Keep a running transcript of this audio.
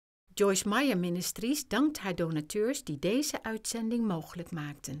Joyce Meyer Ministries dankt haar donateurs die deze uitzending mogelijk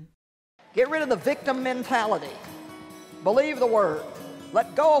maakten. Get rid of the victim mentality. Believe the word.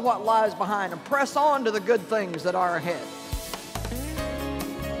 Let go of what lies behind and press on to the good things that are ahead.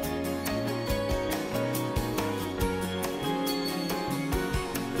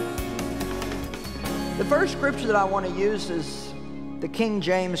 The first scripture that I want to use is the King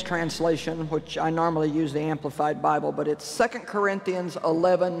James translation, which I normally use the Amplified Bible, but it's 2 Corinthians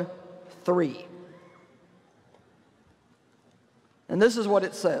 11:3. And this is what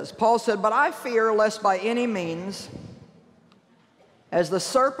it says. Paul said, "But I fear lest by any means, as the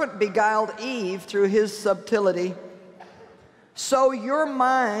serpent beguiled Eve through his subtlety, so your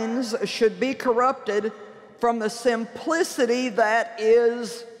minds should be corrupted from the simplicity that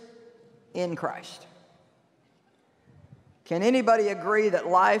is in Christ." Can anybody agree that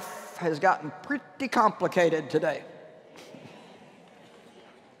life has gotten pretty complicated today?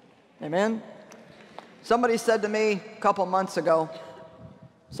 Amen? Somebody said to me a couple months ago,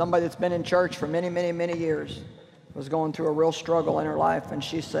 somebody that's been in church for many, many, many years, was going through a real struggle in her life, and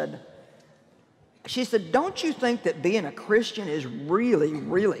she said, "Don't you think that being a Christian is really,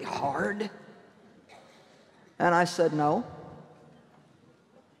 really hard?" And I said, "No."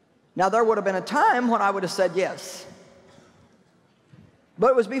 Now, there would have been a time when I would have said yes.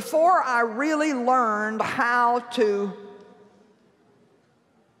 But it was before I really learned how to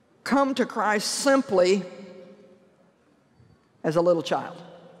come to Christ simply as a little child.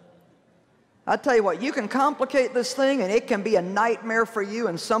 I tell you what, you can complicate this thing and it can be a nightmare for you,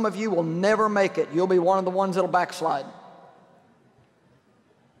 and some of you will never make it. You'll be one of the ones that'll backslide.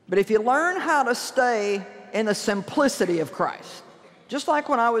 But if you learn how to stay in the simplicity of Christ, just like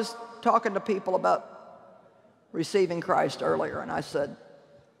when I was talking to people about receiving Christ earlier, and I said,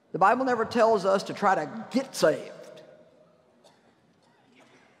 the Bible never tells us to try to get saved.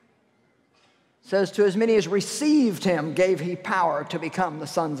 It says, "To as many as received him gave he power to become the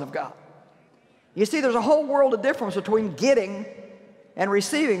sons of God." You see, there's a whole world of difference between getting and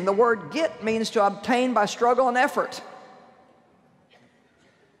receiving. The word get means to obtain by struggle and effort.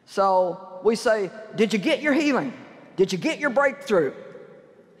 So we say, did you get your healing? Did you get your breakthrough?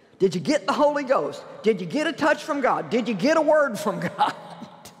 Did you get the Holy Ghost? Did you get a touch from God? Did you get a word from God?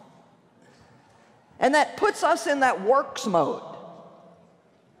 And that puts us in that works mode.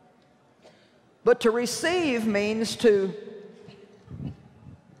 But to receive means to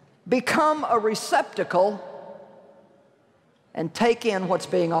become a receptacle and take in what's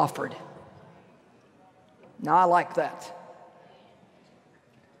being offered. Now, I like that.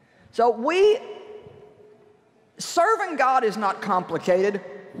 So serving God is not complicated.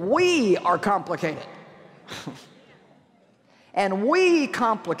 We are complicated. And we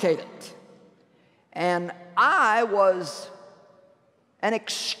complicate it. And I was an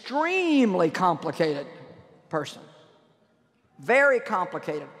extremely complicated person. Very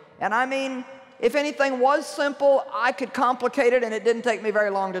complicated. And I mean, if anything was simple, I could complicate it, and it didn't take me very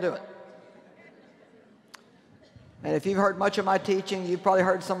long to do it. And if you've heard much of my teaching, you've probably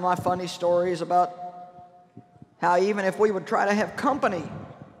heard some of my funny stories about how even if we would try to have company,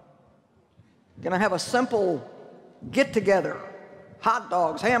 gonna have a simple get-together, hot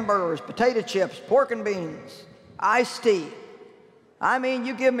dogs, hamburgers, potato chips, pork and beans, iced tea. I mean,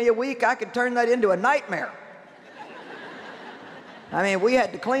 you give me a week, I could turn that into a nightmare. I mean, we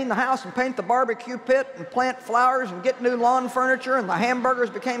had to clean the house and paint the barbecue pit and plant flowers and get new lawn furniture, and the hamburgers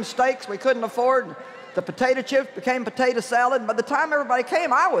became steaks we couldn't afford, and the potato chips became potato salad. And by the time everybody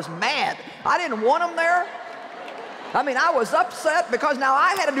came, I was mad. I didn't want them there. I mean, I was upset because now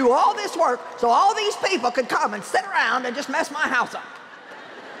I had to do all this work so all these people could come and sit around and just mess my house up.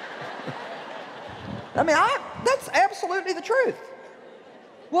 I mean, that's absolutely the truth.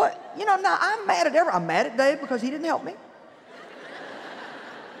 What? You know, now I'm mad at Dave because he didn't help me.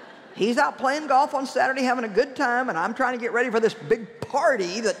 He's out playing golf on Saturday, having a good time, and I'm trying to get ready for this big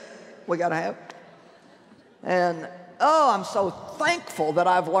party that we got to have. And, oh, I'm so thankful that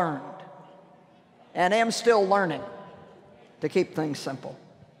I've learned and am still learning to keep things simple.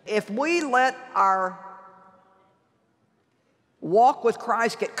 If we let our walk with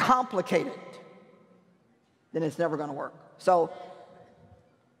Christ get complicated, then it's never going to work. So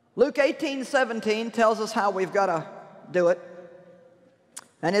Luke 18:17 tells us how we've got to do it.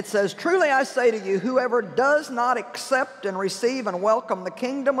 And it says, "Truly I say to you, whoever does not accept and receive and welcome the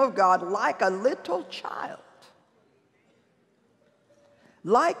kingdom of God like a little child,"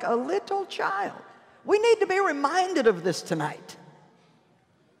 like a little child. We need to be reminded of this tonight.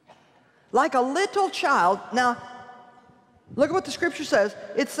 Like a little child. Now, look at what the scripture says.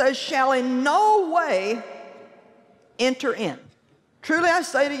 It says, "shall in no way enter in." Truly I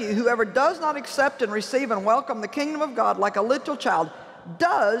say to you, whoever does not accept and receive and welcome the kingdom of God like a little child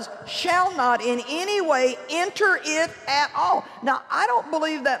shall not in any way enter it at all. Now, I don't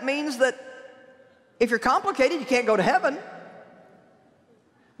believe that means that if you're complicated, you can't go to heaven.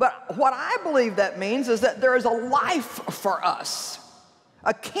 But what I believe that means is that there is a life for us,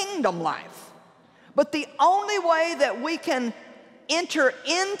 a kingdom life. But the only way that we can enter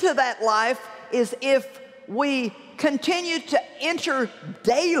into that life is if we continue to enter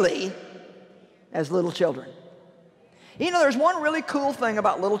daily as little children. You know, there's one really cool thing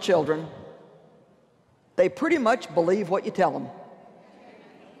about little children. They pretty much believe what you tell them.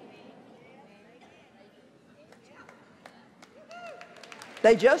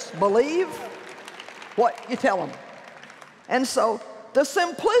 They just believe what you tell them. And so the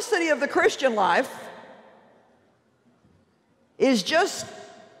simplicity of the Christian life is just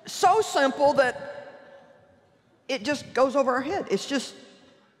so simple that it just goes over our head. It's just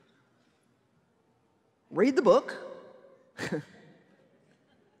read the book,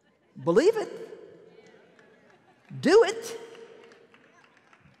 believe it, do it,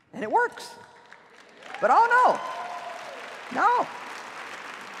 and it works. But oh no.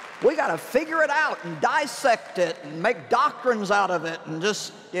 We got to figure it out and dissect it and make doctrines out of it and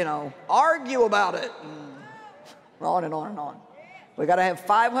just, argue about it and on and on and on. We got to have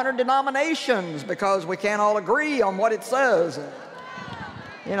 500 denominations because we can't all agree on what it says.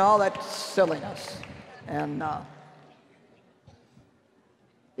 And, all that silliness. And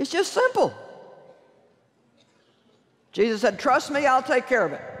it's just simple. Jesus said, trust me, I'll take care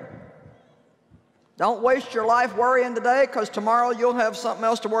of it. Don't waste your life worrying today, because tomorrow you'll have something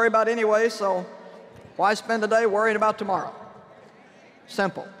else to worry about anyway, so why spend the day worrying about tomorrow?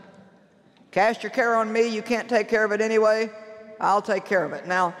 Simple. Cast your care on me. You can't take care of it anyway. I'll take care of it.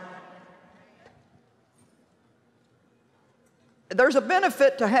 Now, there's a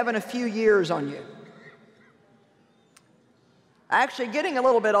benefit to having a few years on you. Actually, getting a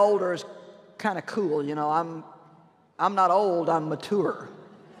little bit older is kind of cool. I'm not old, I'm mature.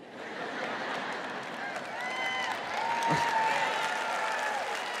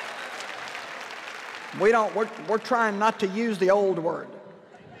 We're trying not to use the old word.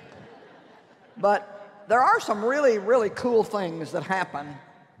 But there are some really, really cool things that happen,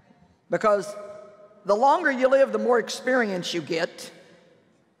 because the longer you live, the more experience you get.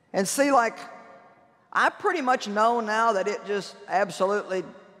 And see, I pretty much know now that it just absolutely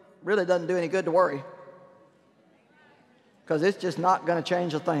really doesn't do any good to worry, because it's just not going to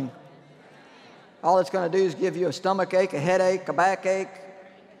change a thing. All it's going to do is give you a stomach ache, a headache, a backache,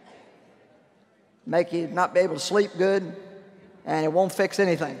 make you not be able to sleep good, and it won't fix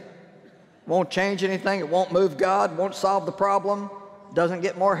anything. It won't change anything. It won't move God, won't solve the problem, doesn't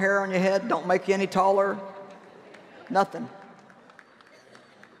get more hair on your head, don't make you any taller, nothing.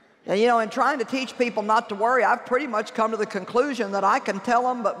 And in trying to teach people not to worry, I've pretty much come to the conclusion that I can tell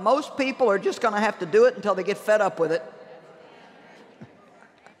them, but most people are just going to have to do it until they get fed up with it.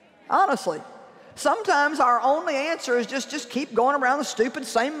 Honestly. Sometimes our only answer is just keep going around the stupid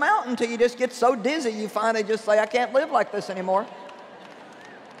same mountain until you just get so dizzy you finally just say, I can't live like this anymore.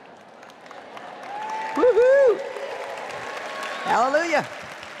 Woohoo! Hallelujah.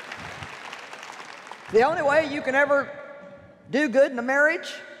 The only way you can ever do good in a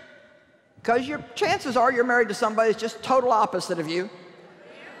marriage, because your chances are you're married to somebody that's just total opposite of you.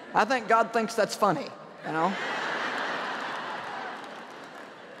 I think God thinks that's funny,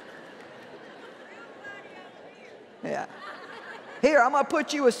 Yeah. Here, I'm going to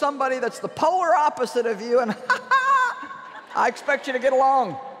put you with somebody that's the polar opposite of you, and I expect you to get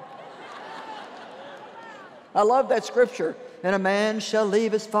along. I love that scripture. And a man shall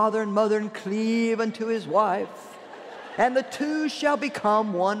leave his father and mother and cleave unto his wife, and the two shall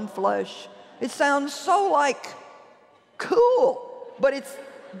become one flesh. It sounds so cool, but it's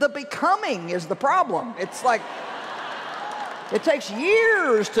the becoming is the problem. It's it takes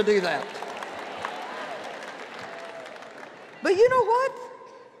years to do that. But you know what?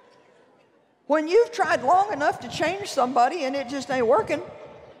 When you've tried long enough to change somebody and it just ain't working,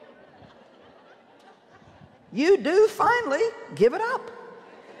 you do finally give it up.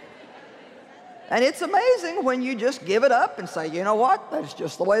 And it's amazing when you just give it up and say, you know what? That's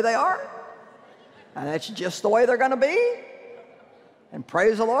just the way they are. And that's just the way they're going to be. And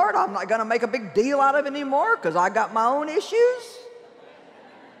praise the Lord, I'm not going to make a big deal out of it anymore because I got my own issues.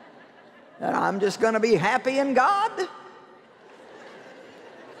 And I'm just going to be happy in God.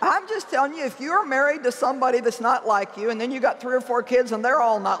 I'm just telling you, if you're married to somebody that's not like you, and then you got 3 or 4 kids and they're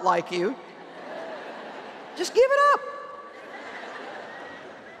all not like you, just give it up.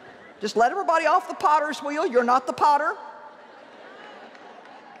 Just let everybody off the potter's wheel. You're not the potter.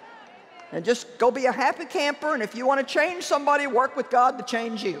 And just go be a happy camper, and if you want to change somebody, work with God to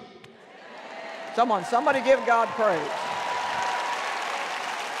change you. Somebody give God praise.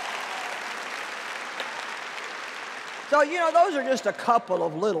 So, you know, those are just a couple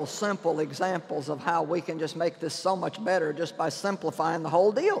of little simple examples of how we can just make this so much better just by simplifying the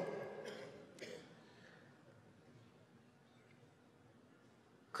whole deal.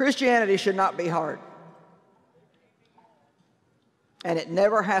 Christianity should not be hard. And it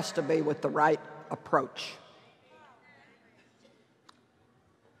never has to be with the right approach.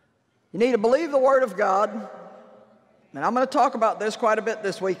 You need to believe the Word of God. And I'm going to talk about this quite a bit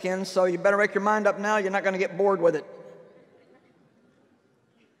this weekend, so you better make your mind up now. You're not going to get bored with it.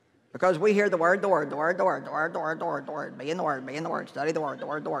 Because we hear the Word, be in the Word, study the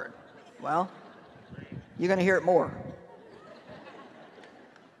Word. Well, you're going to hear it more.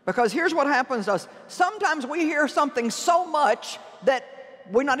 Because here's what happens to us. Sometimes we hear something so much that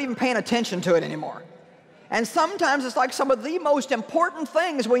we're not even paying attention to it anymore. And sometimes it's like some of the most important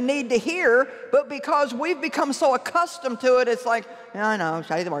things we need to hear, but because we've become so accustomed to it, it's like, yeah, I know,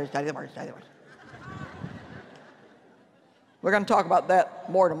 study the Word, study the Word, study the Word. We're going to talk about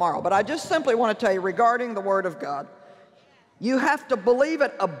that more tomorrow. But I just simply want to tell you regarding the Word of God, you have to believe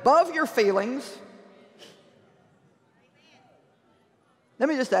it above your feelings. Let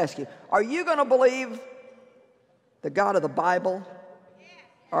me just ask you, are you going to believe the God of the Bible?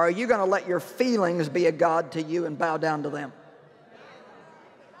 Or are you going to let your feelings be a God to you and bow down to them?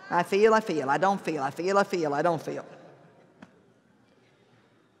 I feel, I don't feel, I feel, I don't feel.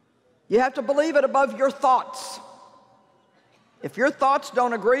 You have to believe it above your thoughts. If your thoughts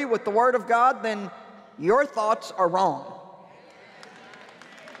don't agree with the Word of God, then your thoughts are wrong.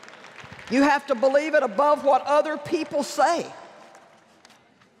 You have to believe it above what other people say.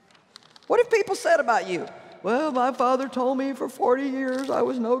 What if people said about you, well, my father told me for 40 years I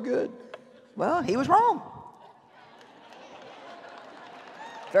was no good. Well, he was wrong.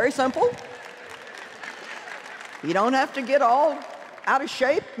 Very simple. You don't have to get all out of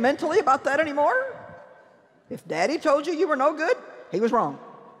shape mentally about that anymore. If Daddy told you you were no good, he was wrong.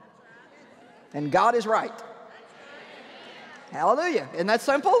 And God is right. Hallelujah. Isn't that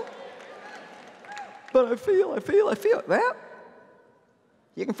simple? But I feel. Well,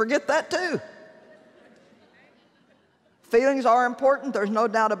 you can forget that too. Feelings are important, there's no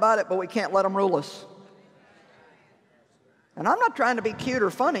doubt about it, but we can't let them rule us. And I'm not trying to be cute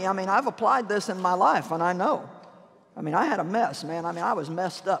or funny. I mean, I've applied this in my life, and I know. I mean, I had a mess, man. I mean, I was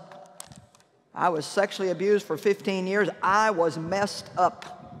messed up. I was sexually abused for 15 years. I was messed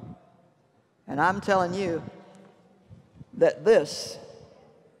up. And I'm telling you that this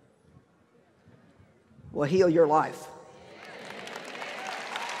will heal your life.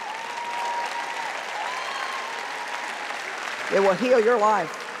 It will heal your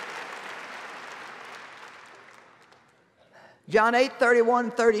life. John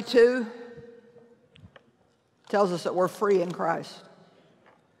 8:31-32 tells us that we're free in Christ.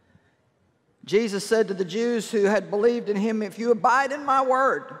 Jesus said to the Jews who had believed in him, if you abide in my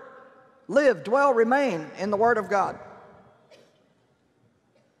word, live, dwell, remain in the Word of God.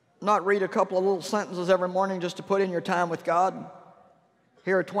 Not read a couple of little sentences every morning just to put in your time with God.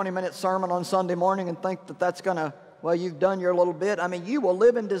 Hear a 20-minute sermon on Sunday morning and think that that's going to, well, you've done your little bit. I mean, you will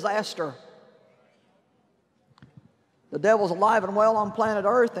live in disaster. The devil's alive and well on planet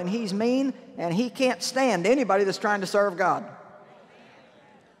Earth, and he's mean, and he can't stand anybody that's trying to serve God.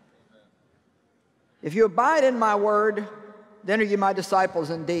 If you abide in my word, then are you my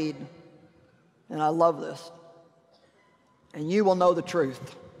disciples indeed. And I love this. And you will know the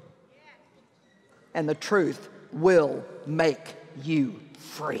truth. And the truth will make you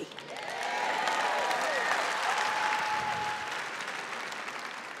free.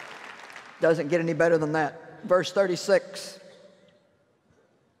 Doesn't get any better than that. Verse 36.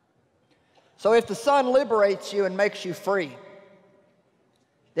 So if the Son liberates you and makes you free,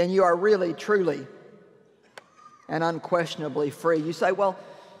 then you are really, truly, and unquestionably free. You say, well,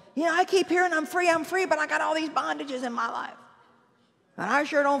 you know, I keep hearing I'm free, but I got all these bondages in my life. And I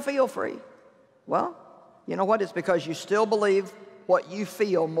sure don't feel free. Well, you know what? It's because you still believe what you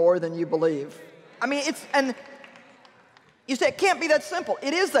feel more than you believe. I mean, and you say it can't be that simple.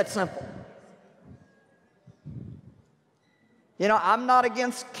 It is that simple. You know, I'm not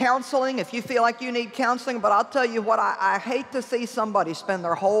against counseling if you feel like you need counseling, but I'll tell you what, I hate to see somebody spend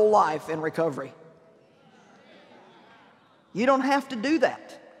their whole life in recovery. You don't have to do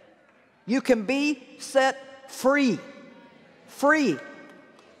that. You can be set free. Free.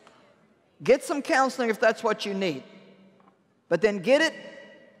 Get some counseling if that's what you need. But then get it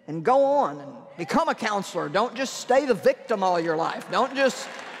and go on and become a counselor. Don't just stay the victim all your life. Don't just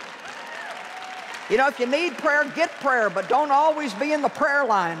You know, if you need prayer, get prayer, but don't always be in the prayer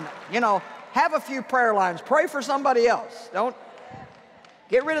line. You know, have a few prayer lines. Pray for somebody else. Don't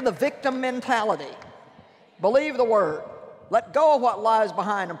get rid of the victim mentality. Believe the Word. Let go of what lies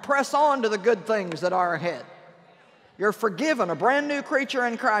behind and press on to the good things that are ahead. You're forgiven, a brand new creature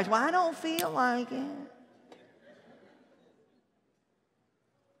in Christ. Well, I don't feel like it.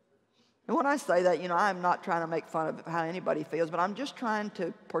 And when I say that, you know, I'm not trying to make fun of how anybody feels, but I'm just trying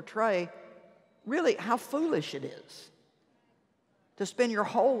to portray really how foolish it is to spend your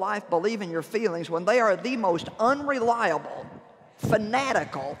whole life believing your feelings when they are the most unreliable,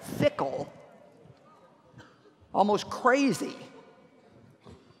 fanatical, fickle, almost crazy.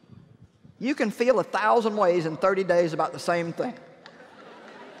 You can feel 1,000 ways in 30 days about the same thing.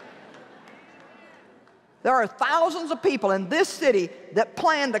 There are thousands of people in this city that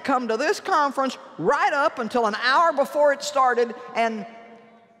plan to come to this conference right up until an hour before it started, and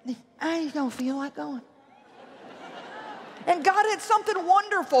I just don't feel like going. And God had something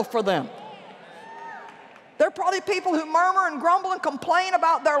wonderful for them. There are probably people who murmur and grumble and complain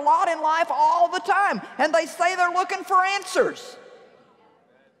about their lot in life all the time, and they say they're looking for answers.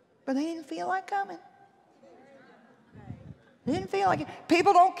 But they didn't feel like coming. They didn't feel like it.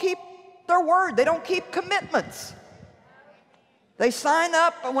 People don't keep their word. They don't keep commitments. They sign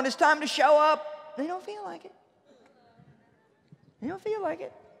up, but when it's time to show up, they don't feel like it. They don't feel like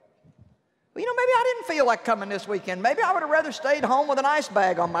it. Well, you know, maybe I didn't feel like coming this weekend. Maybe I would have rather stayed home with an ice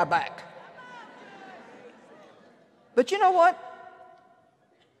bag on my back. But you know what?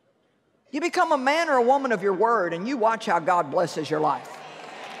 You become a man or a woman of your word, and you watch how God blesses your life.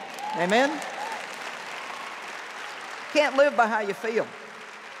 Amen? Can't live by how you feel.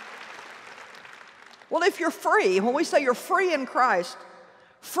 Well, if you're free, when we say you're free in Christ,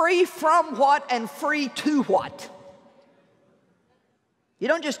 free from what and free to what? You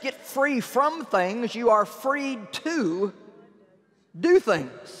don't just get free from things, you are freed to do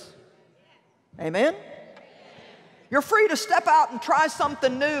things. Amen? You're free to step out and try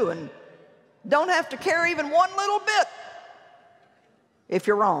something new and don't have to care even one little bit if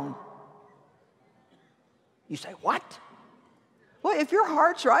you're wrong. You say, what? Well, if your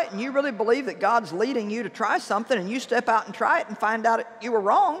heart's right and you really believe that God's leading you to try something and you step out and try it and find out you were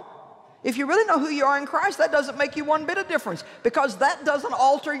wrong, if you really know who you are in Christ, that doesn't make you one bit of difference, because that doesn't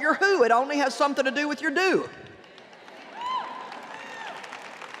alter your who. It only has something to do with your do.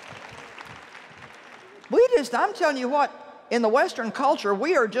 I'm telling you what, in the Western culture,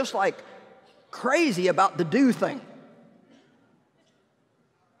 we are just like crazy about the do thing.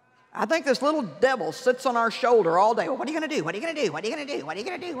 I think this little devil sits on our shoulder all day. Well, what are you going to do? What are you going to do? What are you going to do? What are you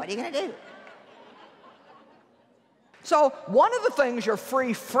going to do? What are you going to do? So one of the things you're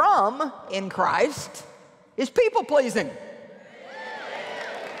free from in Christ is people pleasing.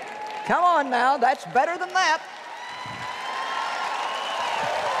 Come on now, that's better than that.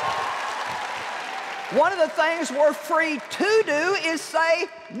 One of the things we're free to do is say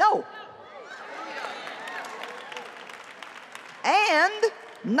no. And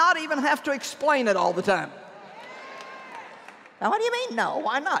not even have to explain it all the time. Now, what do you mean, no?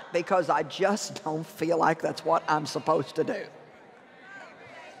 Why not? Because I just don't feel like that's what I'm supposed to do.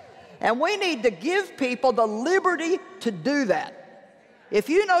 And we need to give people the liberty to do that. If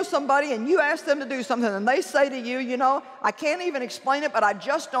you know somebody and you ask them to do something and they say to you, you know, I can't even explain it, but I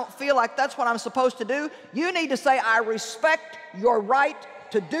just don't feel like that's what I'm supposed to do, you need to say, I respect your right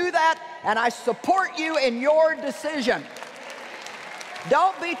to do that, and I support you in your decision.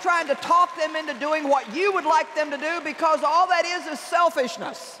 Don't be trying to talk them into doing what you would like them to do, because all that is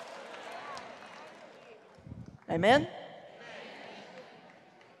selfishness. Amen?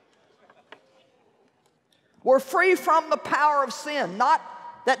 We're free from the power of sin.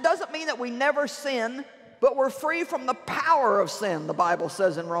 That doesn't mean that we never sin, but we're free from the power of sin, the Bible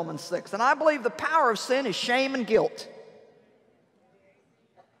says in Romans 6. And I believe the power of sin is shame and guilt.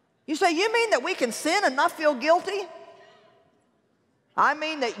 You say, you mean that we can sin and not feel guilty? I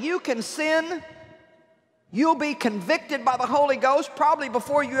mean that you can sin, you'll be convicted by the Holy Ghost probably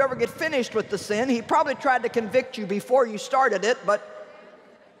before you ever get finished with the sin. He probably tried to convict you before you started it,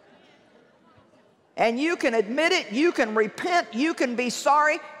 and you can admit it, you can repent, you can be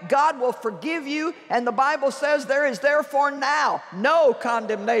sorry, God will forgive you, and the Bible says there is therefore now no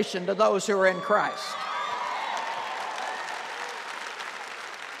condemnation to those who are in Christ.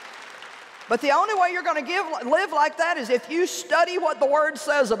 But the only way you're going to live like that is if you study what the Word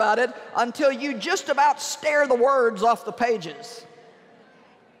says about it until you just about stare the words off the pages.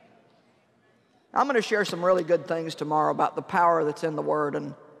 I'm going to share some really good things tomorrow about the power that's in the Word,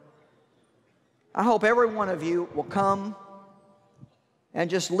 and I hope every one of you will come and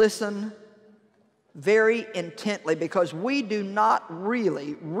just listen very intently because we do not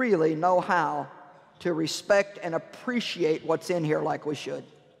really know how to respect and appreciate what's in here like we should.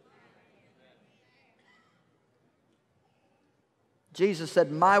 Jesus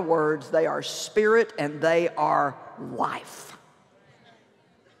said, my words, they are spirit and they are life.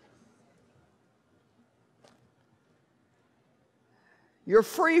 You're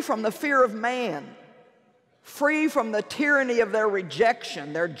free from the fear of man, free from the tyranny of their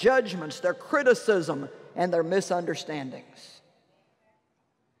rejection, their judgments, their criticism, and their misunderstandings.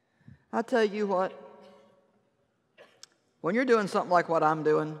 I'll tell you what, when you're doing something like what I'm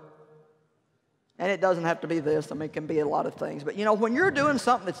doing, and it doesn't have to be this, I mean, it can be a lot of things, but you know, when you're doing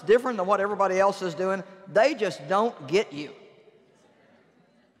something that's different than what everybody else is doing, they just don't get you.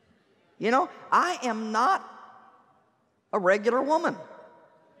 You know, I am not a regular woman,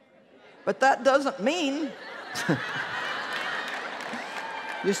 but that doesn't mean...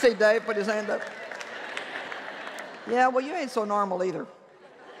 You see Dave put his hand up? Yeah, well, you ain't so normal either.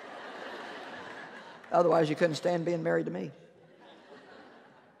 Otherwise, you couldn't stand being married to me.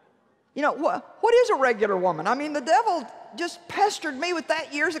 You know, what is a regular woman? I mean, the devil just pestered me with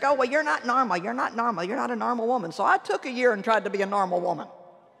that years ago. Well, you're not normal, you're not normal, you're not a normal woman. So I took a year and tried to be a normal woman.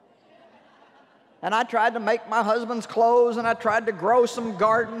 And I tried to make my husband's clothes, and I tried to grow some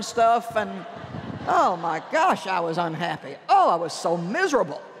garden stuff, and oh my gosh, I was unhappy. Oh, I was so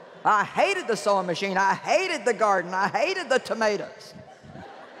miserable. I hated the sewing machine, I hated the garden, I hated the tomatoes.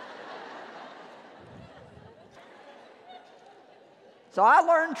 So I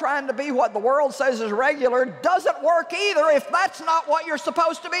learned trying to be what the world says is regular doesn't work either if that's not what you're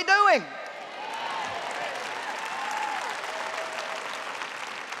supposed to be doing.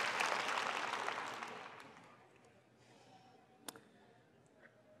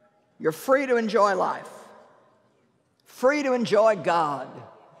 You're free to enjoy life, free to enjoy God,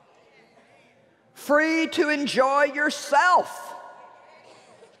 free to enjoy yourself.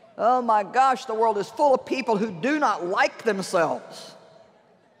 Oh my gosh, the world is full of people who do not like themselves.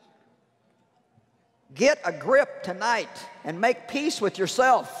 Get a grip tonight and make peace with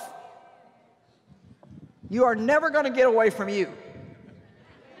yourself. You are never going to get away from you.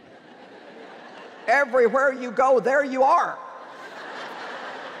 Everywhere you go, there you are.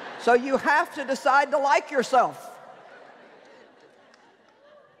 So you have to decide to like yourself.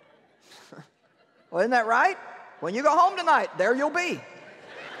 Well, isn't that right? When you go home tonight, there you'll be.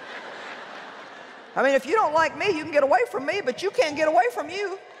 I mean, if you don't like me, you can get away from me, but you can't get away from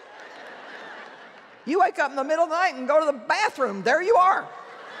you. You wake up in the middle of the night and go to the bathroom, there you are.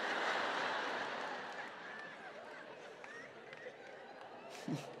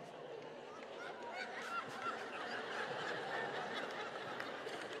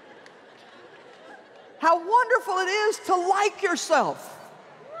 How wonderful it is to like yourself,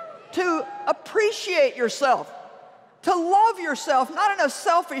 to appreciate yourself, to love yourself, not in a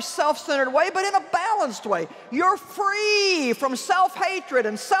selfish, self-centered way, but in a balanced way. You're free from self-hatred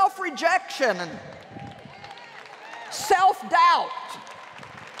and self-rejection and self-doubt.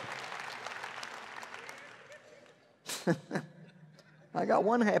 I got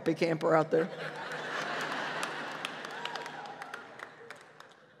one happy camper out there.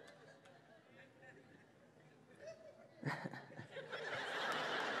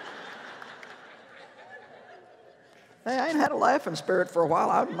 Hey, I ain't had a laughing spirit for a while.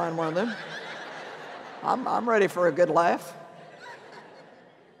 I wouldn't mind one of them. I'm ready for a good laugh.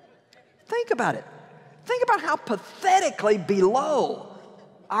 Think about it. Think about how pathetically below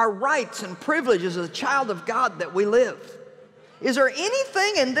our rights and privileges as a child of God that we live. Is there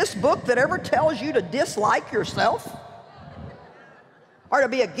anything in this book that ever tells you to dislike yourself? Or to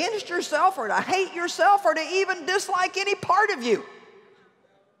be against yourself, or to hate yourself, or to even dislike any part of you?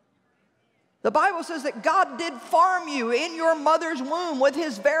 The Bible says that God did form you in your mother's womb with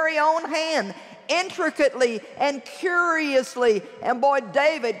His very own hand, intricately and curiously. And boy,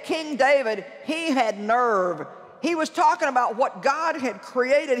 David, King David, he had nerve. He was talking about what God had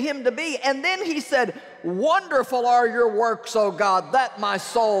created him to be. And then he said, "Wonderful are your works, O God, that my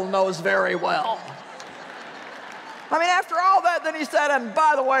soul knows very well." I mean, after all that, then he said, "And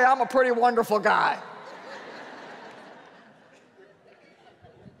by the way, I'm a pretty wonderful guy."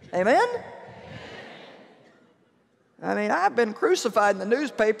 Amen? I mean, I've been crucified in the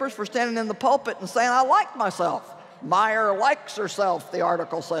newspapers for standing in the pulpit and saying I like myself. Meyer likes herself, the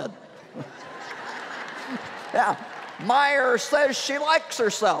article said. Yeah, Meyer says she likes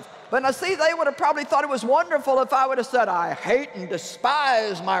herself. But now see, they would have probably thought it was wonderful if I would have said, "I hate and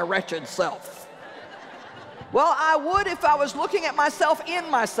despise my wretched self." Well, I would if I was looking at myself in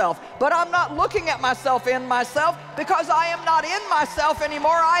myself, but I'm not looking at myself in myself because I am not in myself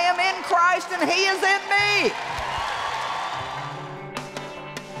anymore. I am in Christ and He is in me.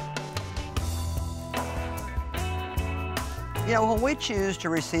 You know, when we choose to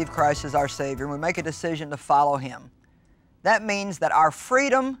receive Christ as our Savior and we make a decision to follow Him, that means that our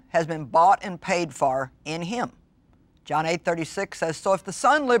freedom has been bought and paid for in Him. John 8:36 says, "So if the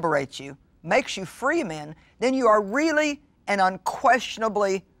Son liberates you, makes you free men, then you are really and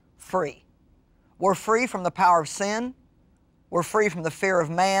unquestionably free." We're free from the power of sin, we're free from the fear of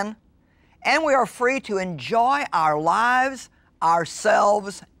man, and we are free to enjoy our lives,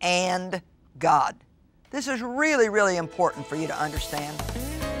 ourselves, and God. This is really, really important for you to understand.